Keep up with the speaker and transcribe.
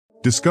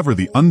Discover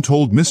the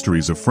untold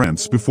mysteries of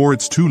France before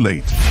it's too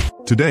late.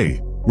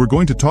 Today, we're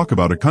going to talk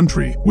about a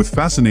country with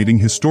fascinating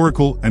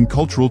historical and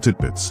cultural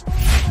tidbits.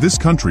 This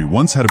country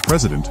once had a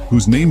president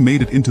whose name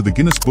made it into the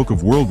Guinness Book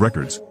of World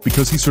Records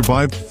because he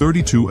survived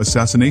 32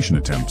 assassination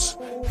attempts.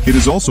 It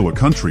is also a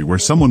country where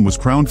someone was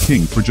crowned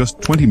king for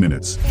just 20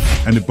 minutes,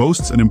 and it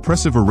boasts an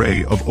impressive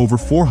array of over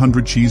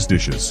 400 cheese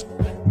dishes.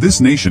 This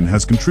nation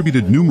has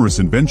contributed numerous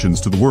inventions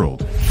to the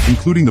world,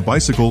 including the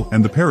bicycle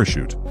and the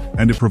parachute,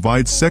 and it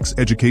provides sex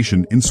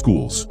education in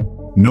schools.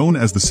 Known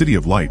as the City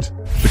of Light,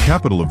 the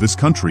capital of this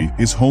country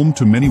is home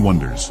to many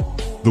wonders.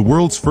 The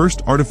world's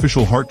first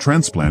artificial heart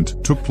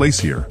transplant took place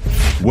here.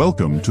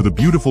 Welcome to the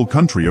beautiful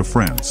country of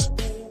France.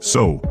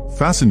 So,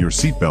 fasten your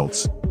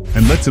seatbelts,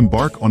 and let's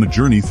embark on a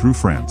journey through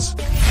France.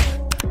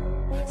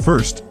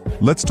 First,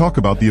 let's talk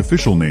about the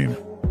official name.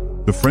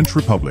 The French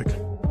Republic.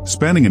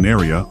 Spanning an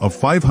area of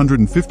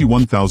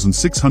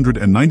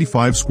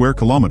 551,695 square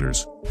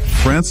kilometers,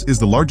 France is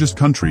the largest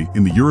country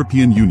in the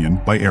European Union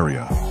by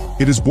area.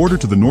 It is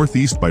bordered to the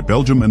northeast by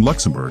Belgium and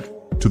Luxembourg,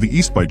 to the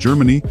east by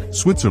Germany,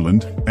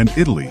 Switzerland, and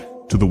Italy,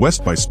 to the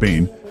west by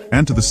Spain,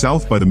 and to the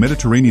south by the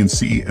Mediterranean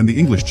Sea and the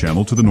English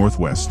Channel to the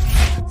northwest.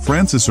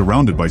 France is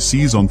surrounded by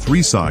seas on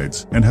three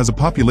sides and has a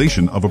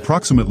population of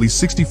approximately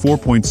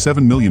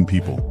 64.7 million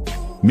people,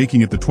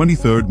 making it the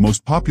 23rd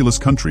most populous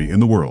country in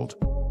the world.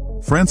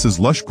 France's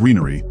lush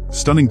greenery,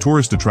 stunning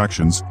tourist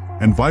attractions,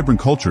 and vibrant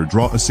culture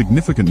draw a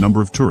significant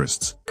number of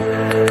tourists.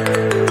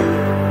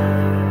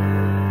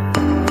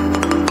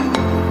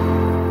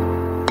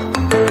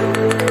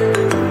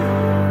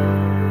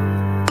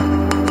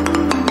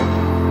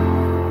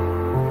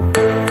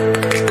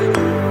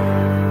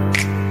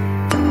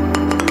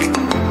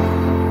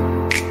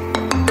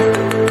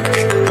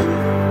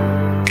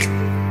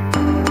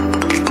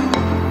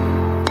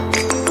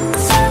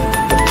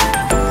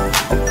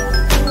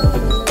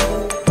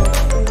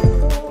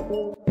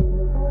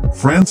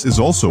 France is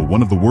also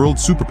one of the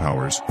world's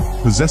superpowers,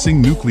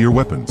 possessing nuclear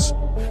weapons.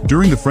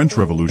 During the French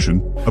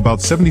Revolution, about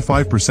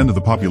 75% of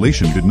the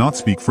population did not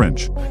speak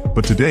French,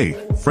 but today,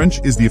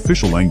 French is the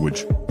official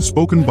language,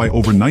 spoken by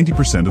over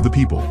 90% of the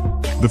people.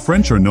 The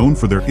French are known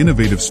for their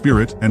innovative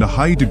spirit and a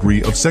high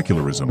degree of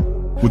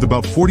secularism, with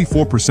about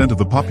 44% of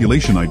the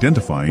population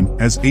identifying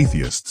as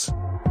atheists.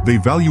 They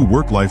value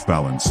work-life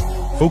balance,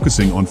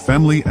 focusing on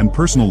family and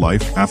personal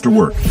life after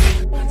work.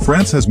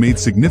 France has made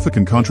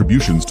significant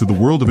contributions to the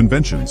world of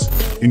inventions,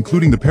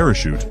 including the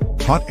parachute,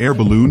 hot air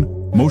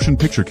balloon, motion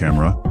picture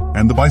camera,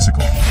 and the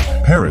bicycle.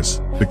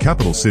 Paris, the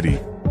capital city,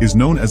 is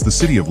known as the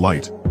City of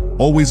Light,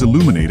 always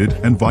illuminated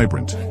and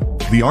vibrant.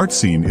 The art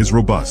scene is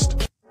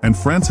robust, and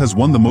France has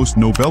won the most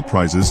Nobel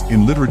Prizes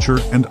in literature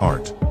and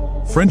art.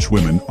 French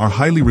women are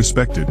highly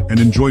respected and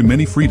enjoy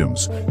many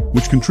freedoms,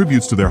 which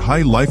contributes to their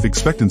high life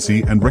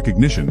expectancy and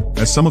recognition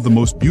as some of the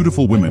most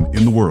beautiful women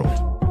in the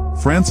world.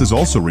 France is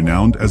also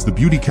renowned as the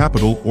beauty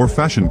capital or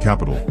fashion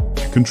capital,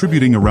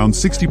 contributing around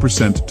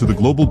 60% to the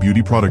global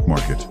beauty product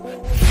market.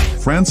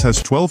 France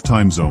has 12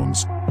 time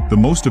zones, the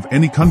most of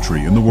any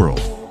country in the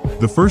world.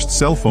 The first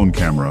cell phone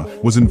camera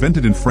was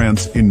invented in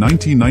France in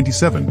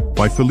 1997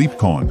 by Philippe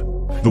Kohn.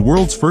 The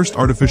world's first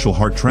artificial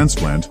heart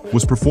transplant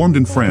was performed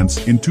in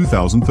France in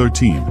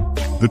 2013.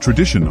 The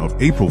tradition of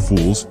April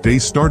Fool's Day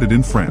started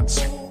in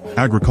France.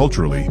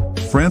 Agriculturally,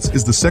 France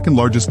is the second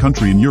largest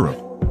country in Europe,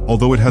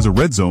 although it has a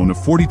red zone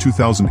of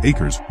 42,000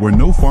 acres where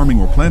no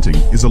farming or planting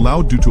is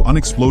allowed due to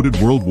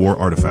unexploded World War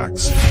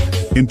artifacts.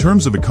 In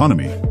terms of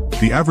economy,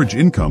 the average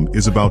income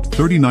is about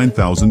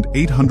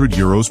 39,800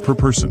 euros per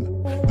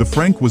person. The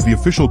franc was the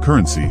official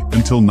currency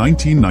until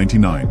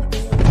 1999.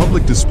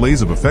 Public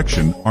displays of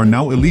affection are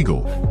now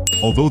illegal,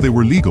 although they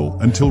were legal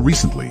until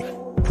recently.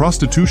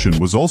 Prostitution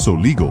was also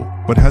legal,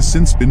 but has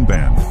since been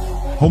banned.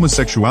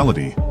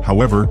 Homosexuality,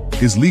 however,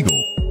 is legal,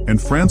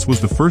 and France was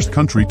the first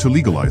country to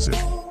legalize it.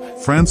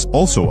 France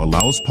also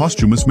allows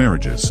posthumous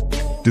marriages.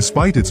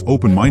 Despite its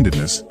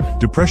open-mindedness,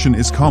 depression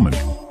is common,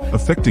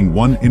 affecting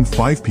 1 in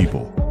 5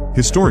 people.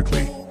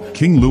 Historically,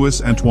 King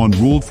Louis Antoine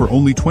ruled for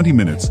only 20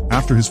 minutes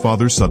after his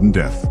father's sudden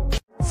death.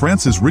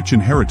 France is rich in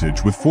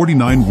heritage with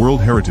 49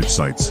 World Heritage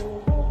Sites,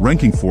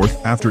 ranking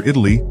 4th after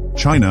Italy,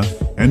 China,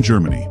 and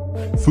Germany.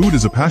 Food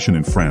is a passion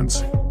in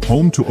France,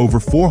 home to over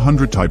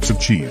 400 types of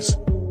cheese.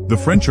 The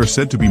French are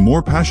said to be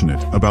more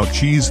passionate about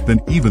cheese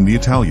than even the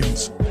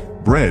Italians.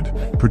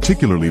 Bread,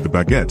 particularly the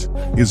baguette,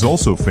 is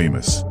also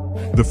famous.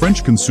 The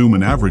French consume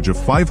an average of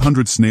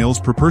 500 snails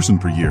per person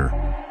per year,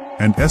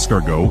 and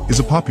escargot is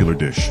a popular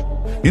dish.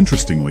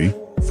 Interestingly,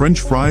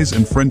 French fries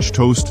and French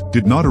toast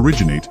did not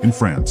originate in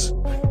France.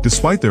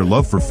 Despite their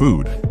love for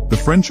food, the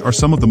French are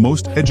some of the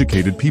most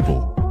educated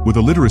people, with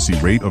a literacy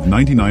rate of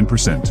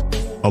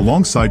 99%.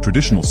 Alongside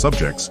traditional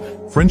subjects,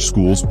 French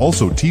schools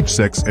also teach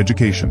sex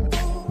education.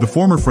 The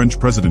former French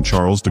President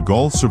Charles de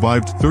Gaulle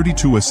survived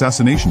 32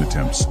 assassination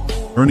attempts,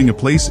 earning a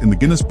place in the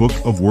Guinness Book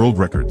of World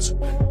Records.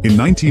 In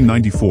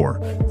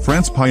 1994,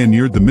 France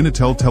pioneered the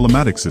Minitel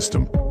telematic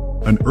system,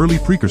 an early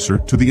precursor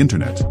to the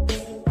Internet.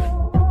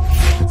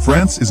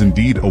 France is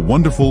indeed a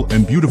wonderful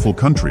and beautiful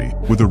country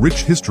with a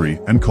rich history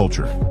and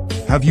culture.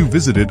 Have you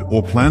visited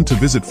or plan to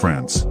visit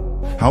France?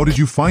 How did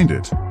you find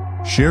it?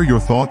 Share your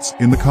thoughts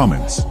in the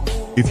comments.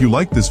 If you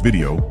liked this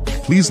video,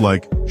 please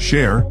like,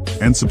 share,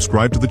 and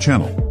subscribe to the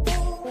channel.